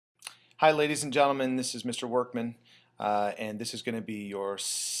Hi, ladies and gentlemen. This is Mr. Workman, and this is going to be your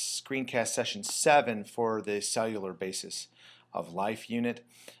Screencast session 7 for the cellular basis of life unit.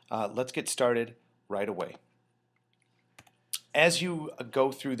 Let's get started right away. As you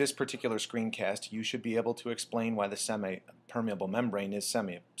go through this particular screencast, you should be able to explain why the semi-permeable membrane is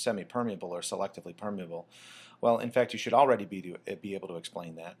semi-permeable or selectively permeable. Well, in fact, you should already be able to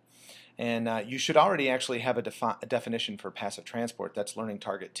explain that. And you should already actually have a definition for passive transport. That's learning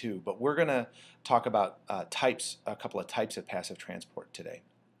target 2. But we're going to talk about a couple of types of passive transport today.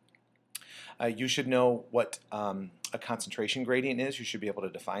 You should know what a concentration gradient is. You should be able to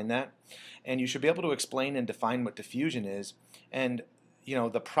define that. And you should be able to explain and define what diffusion is, and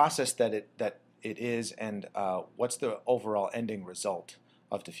the process that it is, and what's the overall ending result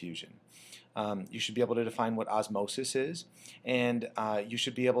of diffusion. You should be able to define what osmosis is, and you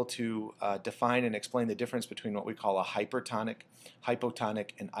should be able to define and explain the difference between what we call a hypertonic, hypotonic,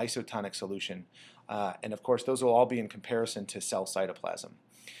 and isotonic solution. And of course, those will all be in comparison to cell cytoplasm.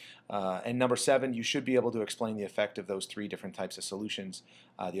 And number 7, you should be able to explain the effect of those 3 different types of solutions,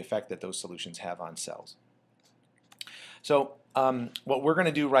 the effect that those solutions have on cells. So what we're going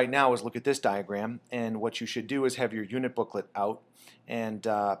to do right now is look at this diagram, and what you should do is have your unit booklet out, and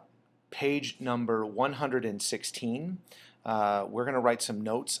page number 116, we're going to write some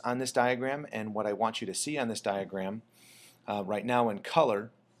notes on this diagram, and what I want you to see on this diagram right now in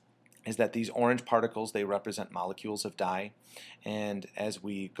color is that these orange particles, they represent molecules of dye, and as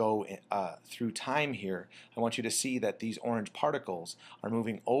we go through time here, I want you to see that these orange particles are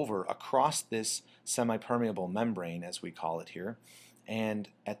moving over across this semi-permeable membrane, as we call it here, and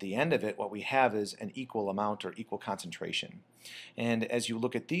at the end of it, what we have is an equal amount or equal concentration. And as you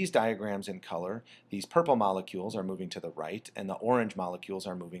look at these diagrams in color, these purple molecules are moving to the right, and the orange molecules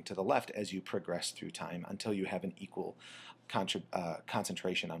are moving to the left as you progress through time until you have an equal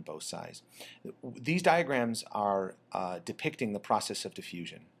concentration on both sides. These diagrams are depicting the process of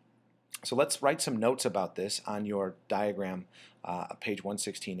diffusion. So let's write some notes about this on your diagram, page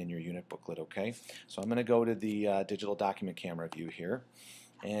 116 in your unit booklet, okay? So I'm going to go to the digital document camera view here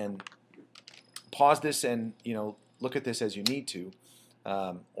and pause this and look at this as you need to,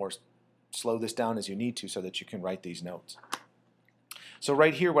 or slow this down as you need to so that you can write these notes. So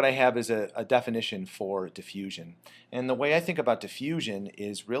right here what I have is a definition for diffusion. And the way I think about diffusion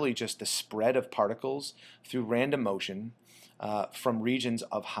is really just the spread of particles through random motion from regions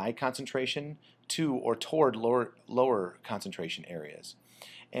of high concentration to or toward lower concentration areas.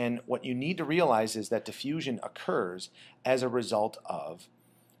 And what you need to realize is that diffusion occurs as a result of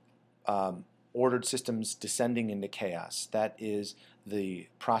ordered systems descending into chaos. That is the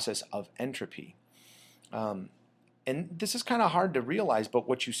process of entropy. And this is kind of hard to realize, but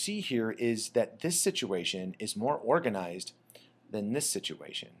what you see here is that this situation is more organized than this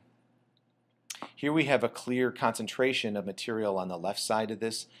situation. Here we have a clear concentration of material on the left side of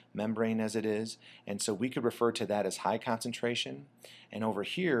this membrane as it is, and so we could refer to that as high concentration. And over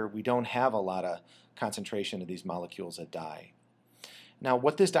here we don't have a lot of concentration of these molecules of dye. Now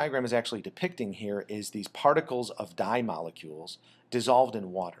what this diagram is actually depicting here is these particles of dye molecules dissolved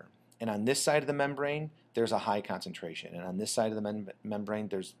in water. And on this side of the membrane, there's a high concentration. And on this side of the membrane,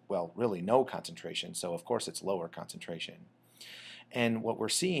 there's, well, really no concentration. So of course it's lower concentration. And what we're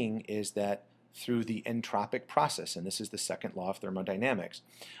seeing is that through the entropic process, and this is the second law of thermodynamics,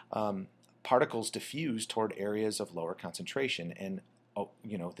 particles diffuse toward areas of lower concentration. And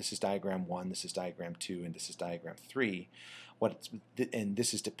this is diagram 1, this is diagram 2, and this is diagram 3. And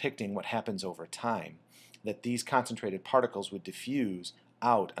this is depicting what happens over time, that these concentrated particles would diffuse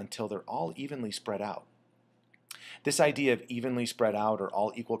out until they're all evenly spread out. This idea of evenly spread out or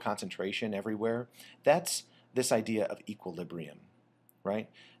all equal concentration everywhere, that's this idea of equilibrium, right?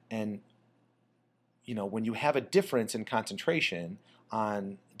 And when you have a difference in concentration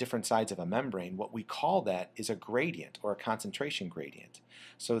on different sides of a membrane, what we call that is a gradient or a concentration gradient.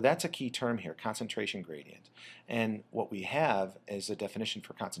 So that's a key term here, concentration gradient. And what we have as a definition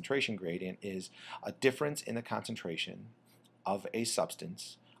for concentration gradient is a difference in the concentration of a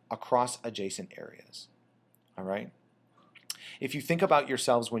substance across adjacent areas. All right? If you think about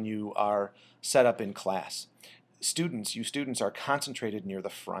yourselves when you are set up in class, you students are concentrated near the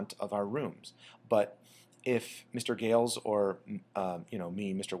front of our rooms. But if Mr. Gales or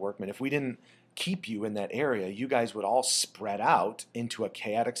me, Mr. Workman, if we didn't keep you in that area, you guys would all spread out into a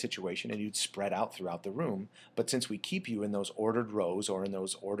chaotic situation and you'd spread out throughout the room. But since we keep you in those ordered rows or in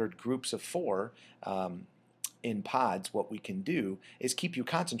those ordered groups of 4, in pods, what we can do is keep you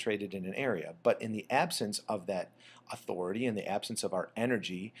concentrated in an area. But in the absence of that authority, in the absence of our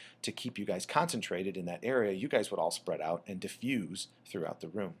energy to keep you guys concentrated in that area, you guys would all spread out and diffuse throughout the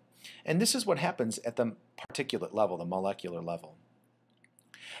room. And this is what happens at the particulate level, the molecular level.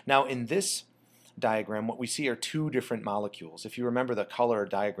 Now in this diagram, what we see are two different molecules. If you remember the color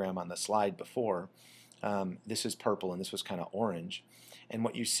diagram on the slide before, this is purple and this was kind of orange. And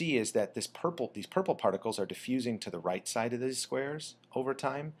what you see is that these purple particles are diffusing to the right side of these squares over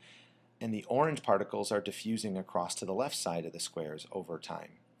time, and the orange particles are diffusing across to the left side of the squares over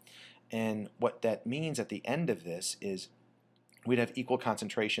time. And what that means at the end of this is we'd have equal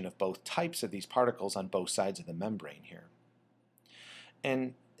concentration of both types of these particles on both sides of the membrane here.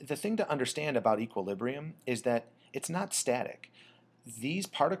 And the thing to understand about equilibrium is that it's not static. These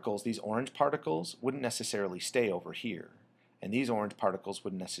particles, these orange particles, wouldn't necessarily stay over here. And these orange particles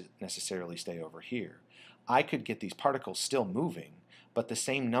wouldn't necessarily stay over here. I could get these particles still moving, but the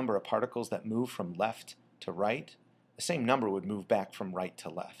same number of particles that move from left to right, the same number would move back from right to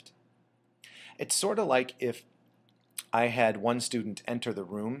left. It's sort of like if I had one student enter the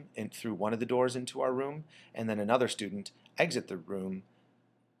room through one of the doors into our room, and then another student exit the room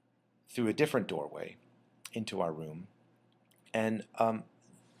through a different doorway into our room. And,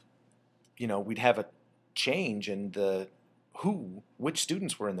 we'd have a change in which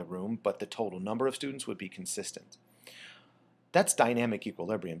students were in the room, but the total number of students would be consistent. That's dynamic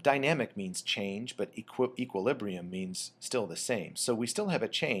equilibrium. Dynamic means change, but equilibrium means still the same. So we still have a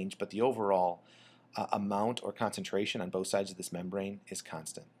change, but the overall amount or concentration on both sides of this membrane is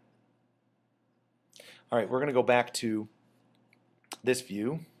constant. All right, we're going to go back to this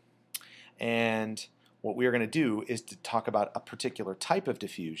view, and what we are going to do is to talk about a particular type of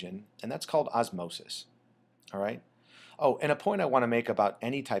diffusion, and that's called osmosis. All right? Oh, and a point I want to make about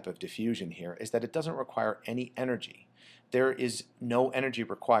any type of diffusion here is that it doesn't require any energy. There is no energy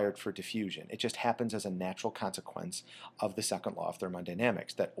required for diffusion. It just happens as a natural consequence of the second law of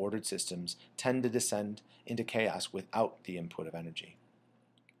thermodynamics, that ordered systems tend to descend into chaos without the input of energy.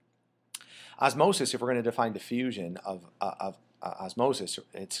 Osmosis, if we're going to define diffusion of osmosis,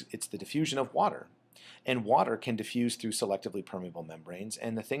 it's the diffusion of water. And water can diffuse through selectively permeable membranes.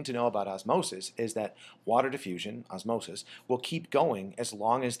 And the thing to know about osmosis is that water diffusion, osmosis, will keep going as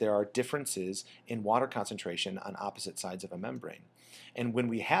long as there are differences in water concentration on opposite sides of a membrane. And when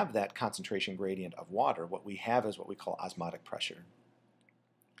we have that concentration gradient of water, what we have is what we call osmotic pressure.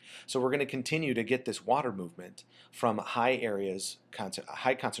 So we're going to continue to get this water movement from high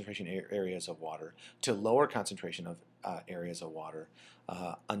concentration areas of water to lower concentration of areas of water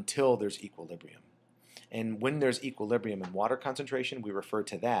until there's equilibrium. And when there's equilibrium in water concentration, we refer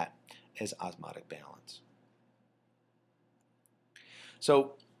to that as osmotic balance.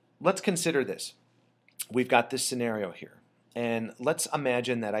 So let's consider this. We've got this scenario here. And let's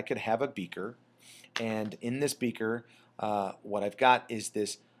imagine that I could have a beaker, and in this beaker, what I've got is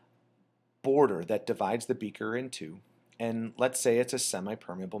this border that divides the beaker in two, and let's say it's a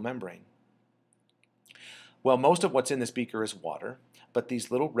semi-permeable membrane. Well, most of what's in this beaker is water, but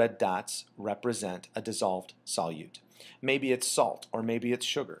these little red dots represent a dissolved solute. Maybe it's salt, or maybe it's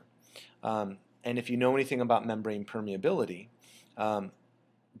sugar. And if you know anything about membrane permeability,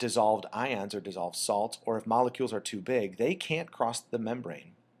 dissolved ions or dissolved salts, or if molecules are too big, they can't cross the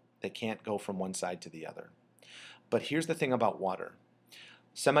membrane. They can't go from one side to the other. But here's the thing about water.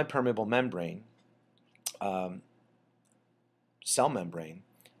 Semi-permeable membrane, cell membrane,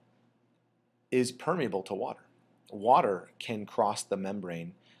 is permeable to water. Water can cross the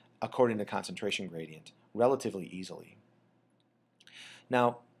membrane according to concentration gradient relatively easily.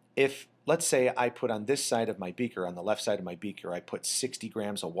 Now, if, let's say I put on this side of my beaker, on the left side of my beaker, I put 60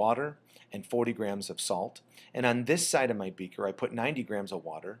 grams of water and 40 grams of salt, and on this side of my beaker I put 90 grams of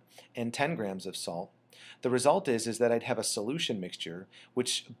water and 10 grams of salt, the result is that I'd have a solution mixture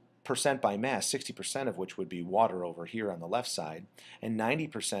which percent by mass, 60% of which would be water over here on the left side, and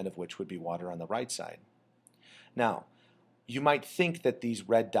 90% of which would be water on the right side. Now, you might think that these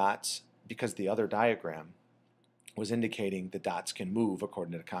red dots, because the other diagram was indicating the dots can move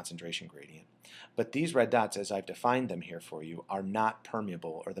according to the concentration gradient. But these red dots, as I've defined them here for you, are not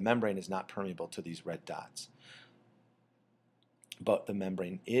permeable, or the membrane is not permeable to these red dots. But the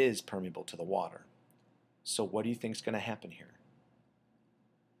membrane is permeable to the water. So what do you think is going to happen here?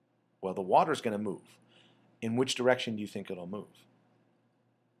 Well, the water is going to move. In which direction do you think it'll move?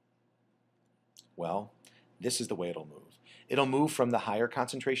 Well, this is the way it'll move. It'll move from the higher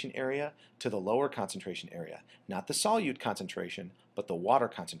concentration area to the lower concentration area. Not the solute concentration, but the water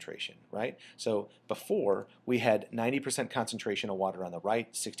concentration, right? So before, we had 90% concentration of water on the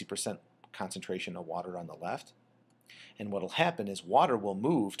right, 60% concentration of water on the left. And what will happen is water will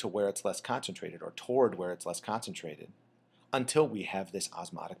move to where it's less concentrated, or toward where it's less concentrated, until we have this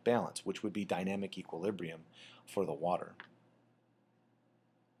osmotic balance, which would be dynamic equilibrium for the water.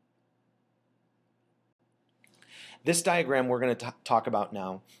 This diagram we're going to talk about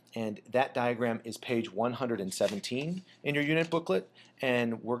now, and that diagram is page 117 in your unit booklet,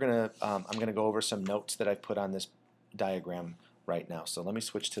 and I'm going to go over some notes that I've put on this diagram right now. So let me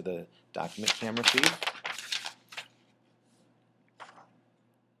switch to the document camera feed.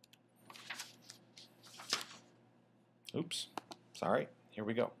 Oops, sorry, here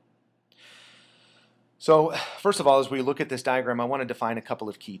we go. So first of all, as we look at this diagram, I want to define a couple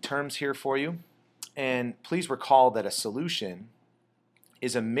of key terms here for you. And please recall that a solution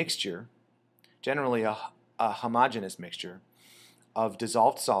is a mixture, generally a homogeneous mixture, of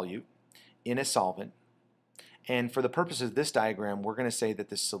dissolved solute in a solvent. And for the purposes of this diagram, we're going to say that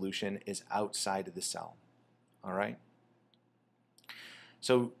this solution is outside of the cell. All right?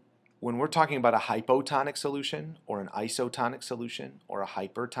 So when we're talking about a hypotonic solution or an isotonic solution or a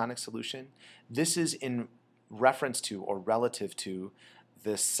hypertonic solution, this is in reference to or relative to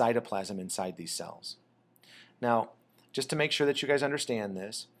the cytoplasm inside these cells. Now, just to make sure that you guys understand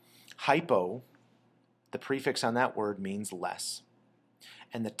this, hypo, the prefix on that word means less.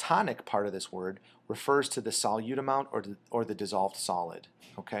 And the tonic part of this word refers to the solute amount or the dissolved solid,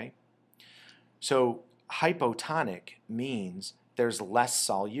 okay? So hypotonic means there's less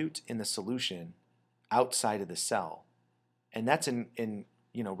solute in the solution outside of the cell. And that's in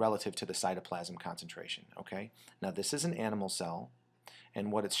relative to the cytoplasm concentration, okay? Now this is an animal cell, and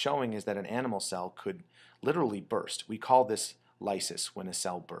what it's showing is that an animal cell could literally burst. We call this lysis when a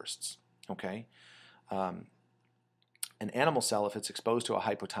cell bursts, okay? An animal cell, if it's exposed to a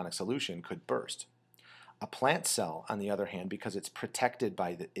hypotonic solution, could burst. A plant cell, on the other hand, because it's protected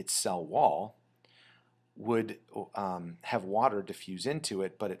by its cell wall, would have water diffuse into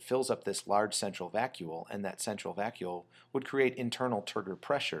it, but it fills up this large central vacuole, and that central vacuole would create internal turgor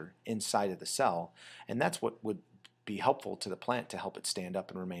pressure inside of the cell, and that's what would be helpful to the plant to help it stand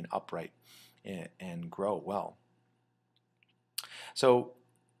up and remain upright and grow well. So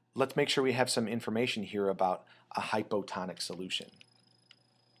let's make sure we have some information here about a hypotonic solution.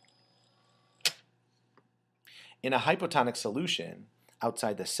 In a hypotonic solution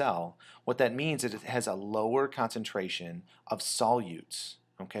outside the cell, what that means is it has a lower concentration of solutes,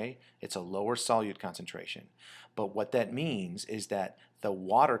 okay? It's a lower solute concentration. But what that means is that the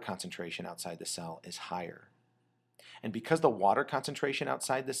water concentration outside the cell is higher. And because the water concentration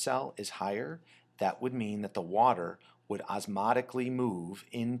outside the cell is higher, that would mean that the water would osmotically move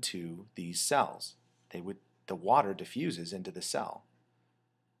into these cells. The water diffuses into the cell.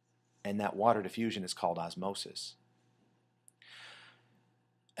 And that water diffusion is called osmosis.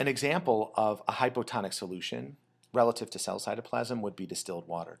 An example of a hypotonic solution relative to cell cytoplasm would be distilled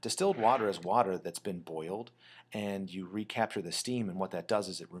water. Distilled water is water that's been boiled, and you recapture the steam, and what that does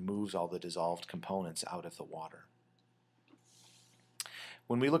is it removes all the dissolved components out of the water.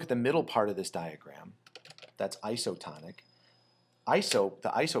 When we look at the middle part of this diagram, that's isotonic.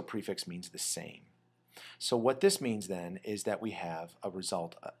 The iso prefix means the same. So what this means then is that we have a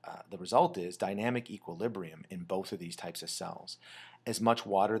result. The result is dynamic equilibrium in both of these types of cells. As much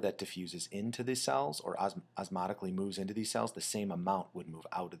water that diffuses into these cells or osmotically moves into these cells, the same amount would move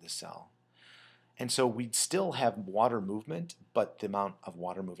out of the cell. And so we'd still have water movement, but the amount of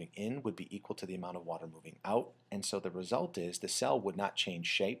water moving in would be equal to the amount of water moving out. And so the result is the cell would not change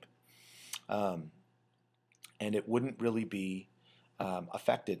shape, and it wouldn't really be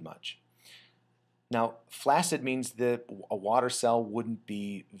affected much. Now, flaccid means that a water cell wouldn't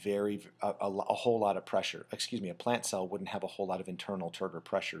be a whole lot of pressure. Excuse me, a plant cell wouldn't have a whole lot of internal turgor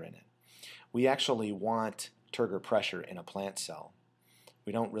pressure in it. We actually want turgor pressure in a plant cell.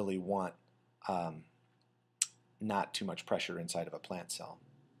 We don't really want not too much pressure inside of a plant cell.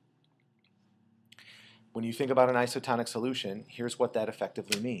 When you think about an isotonic solution, here's what that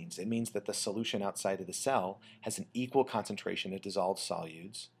effectively means. It means that the solution outside of the cell has an equal concentration of dissolved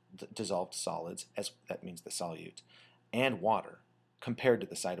solids, as that means the solute, and water compared to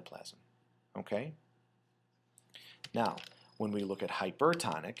the cytoplasm. Okay? Now, when we look at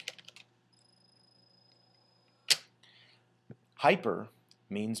hypertonic, hyper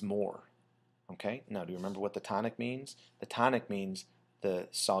means more. Okay? Now, do you remember what the tonic means? The tonic means the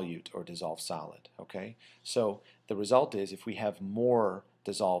solute or dissolved solid. Okay? So the result is if we have more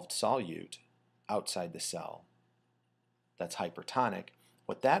dissolved solute outside the cell, that's hypertonic.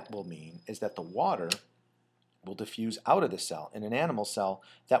 What that will mean is that the water will diffuse out of the cell. In an animal cell,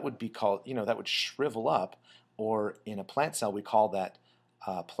 that would be called, that would shrivel up, or in a plant cell, we call that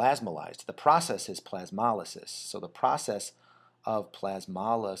plasmolized. The process is plasmolysis. So the process of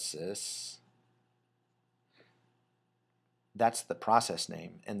plasmolysis, that's the process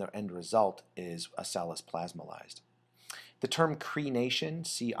name, and the end result is a cell is plasmolized. The term crenation,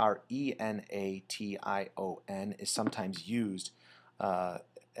 C-R-E-N-A-T-I-O-N, is sometimes used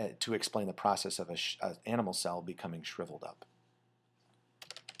to explain the process of an animal cell becoming shriveled up.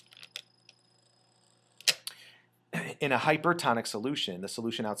 In a hypertonic solution, the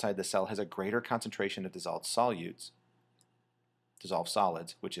solution outside the cell has a greater concentration of dissolved solids,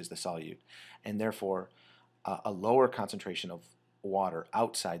 which is the solute, and therefore a lower concentration of water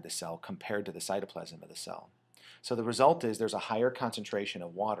outside the cell compared to the cytoplasm of the cell. So the result is there's a higher concentration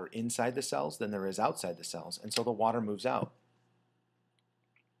of water inside the cells than there is outside the cells, and so the water moves out.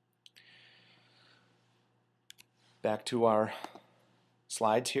 Back to our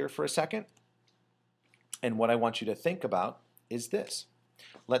slides here for a second. And what I want you to think about is this.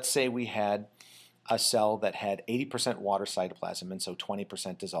 Let's say we had a cell that had 80% water cytoplasm and so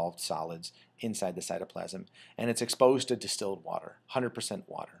 20% dissolved solids inside the cytoplasm, and it's exposed to distilled water, 100%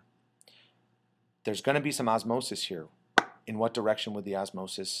 water. There's going to be some osmosis here. In what direction would the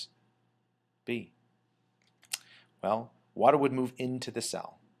osmosis be? Well, water would move into the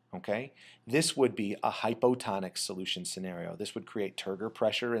cell. Okay? This would be a hypotonic solution scenario. This would create turgor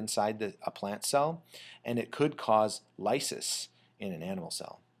pressure inside a plant cell, and it could cause lysis in an animal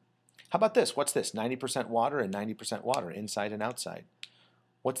cell. How about this? What's this? 90% water and 90% water inside and outside.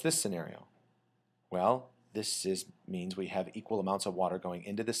 What's this scenario? Well, this means we have equal amounts of water going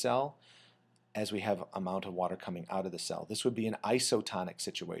into the cell as we have amount of water coming out of the cell. This would be an isotonic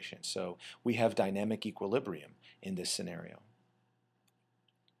situation. So we have dynamic equilibrium in this scenario.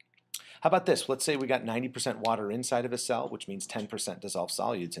 How about this? Let's say we got 90% water inside of a cell, which means 10% dissolved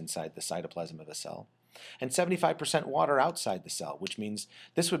solids inside the cytoplasm of a cell, and 75% water outside the cell, which means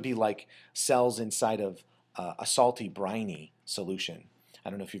this would be like cells inside of a salty, briny solution. I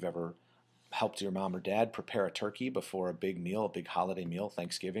don't know if you've ever helped your mom or dad prepare a turkey before a big meal, a big holiday meal,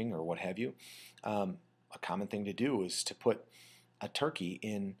 Thanksgiving or what have you. A common thing to do is to put a turkey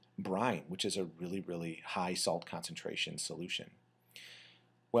in brine, which is a really, really high salt concentration solution.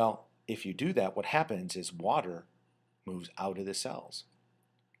 Well, if you do that, what happens is water moves out of the cells,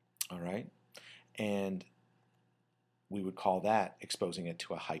 all right? And we would call that exposing it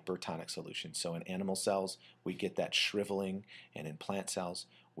to a hypertonic solution. So in animal cells, we get that shriveling, and in plant cells,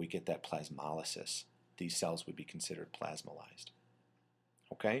 we get that plasmolysis. These cells would be considered plasmolized,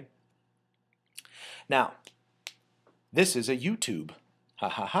 okay? Now, this is a U-tube, ha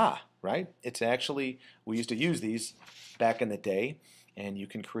ha ha, right? It's actually, we used to use these back in the day, and you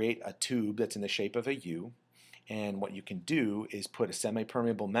can create a tube that's in the shape of a U, and what you can do is put a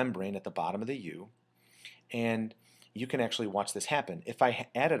semi-permeable membrane at the bottom of the U, and you can actually watch this happen. If I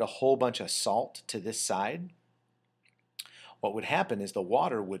added a whole bunch of salt to this side, what would happen is the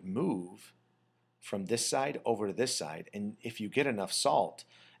water would move from this side over to this side, and if you get enough salt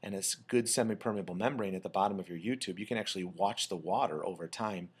and a good semi-permeable membrane at the bottom of your U-tube, you can actually watch the water over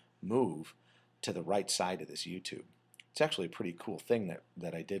time move to the right side of this U-tube. It's actually a pretty cool thing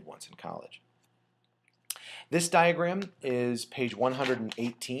that I did once in college. This diagram is page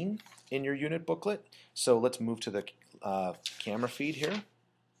 118 in your unit booklet. So let's move to the camera feed here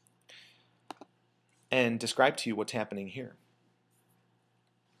and describe to you what's happening here.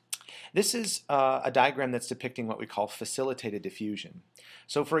 This is a diagram that's depicting what we call facilitated diffusion.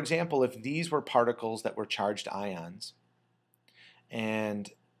 So for example, if these were particles that were charged ions, and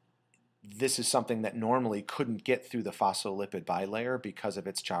this is something that normally couldn't get through the phospholipid bilayer because of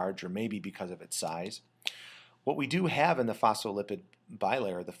its charge or maybe because of its size. What we do have in the phospholipid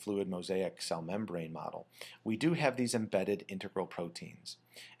bilayer, the fluid mosaic cell membrane model, we do have these embedded integral proteins.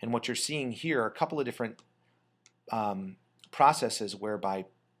 And what you're seeing here are a couple of different processes whereby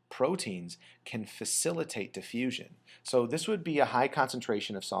proteins can facilitate diffusion. So this would be a high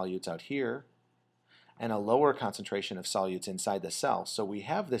concentration of solutes out here and a lower concentration of solutes inside the cell. So we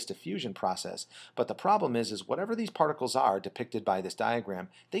have this diffusion process, but the problem is whatever these particles are depicted by this diagram,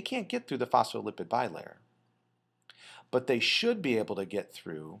 they can't get through the phospholipid bilayer. But they should be able to get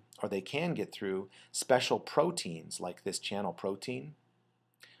through, or they can get through, special proteins like this channel protein,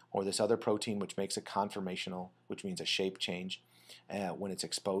 or this other protein which makes a conformational, which means a shape change, when it's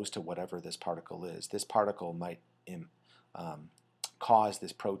exposed to whatever this particle is. This particle might cause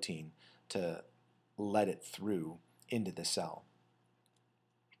this protein to let it through into the cell.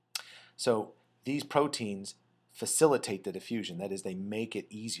 So these proteins facilitate the diffusion. That is, they make it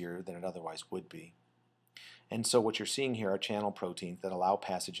easier than it otherwise would be. And so what you're seeing here are channel proteins that allow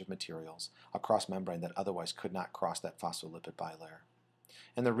passage of materials across membrane that otherwise could not cross that phospholipid bilayer.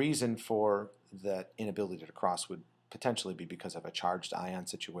 And the reason for that inability to cross would potentially be because of a charged ion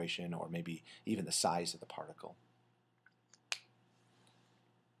situation or maybe even the size of the particle.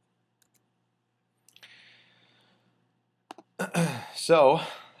 So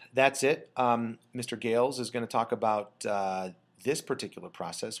that's it. Mr. Gales is going to talk about this particular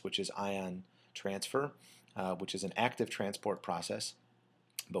process, which is ion transfer, which is an active transport process.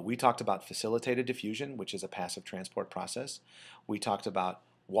 But we talked about facilitated diffusion, which is a passive transport process. We talked about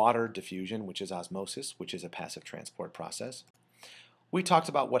water diffusion, which is osmosis, which is a passive transport process. We talked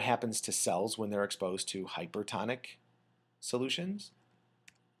about what happens to cells when they're exposed to hypertonic solutions.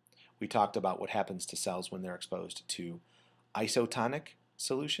 We talked about what happens to cells when they're exposed to isotonic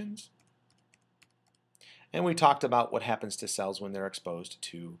solutions. And we talked about what happens to cells when they're exposed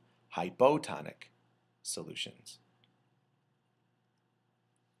to hypotonic solutions.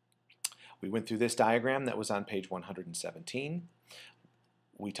 We went through this diagram that was on page 117.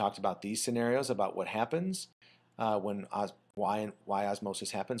 We talked about these scenarios, about what happens why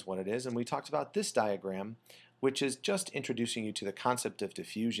osmosis happens, what it is, and we talked about this diagram, which is just introducing you to the concept of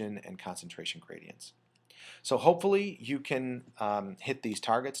diffusion and concentration gradients. So hopefully you can hit these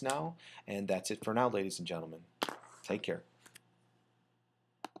targets now, and that's it for now, ladies and gentlemen. Take care.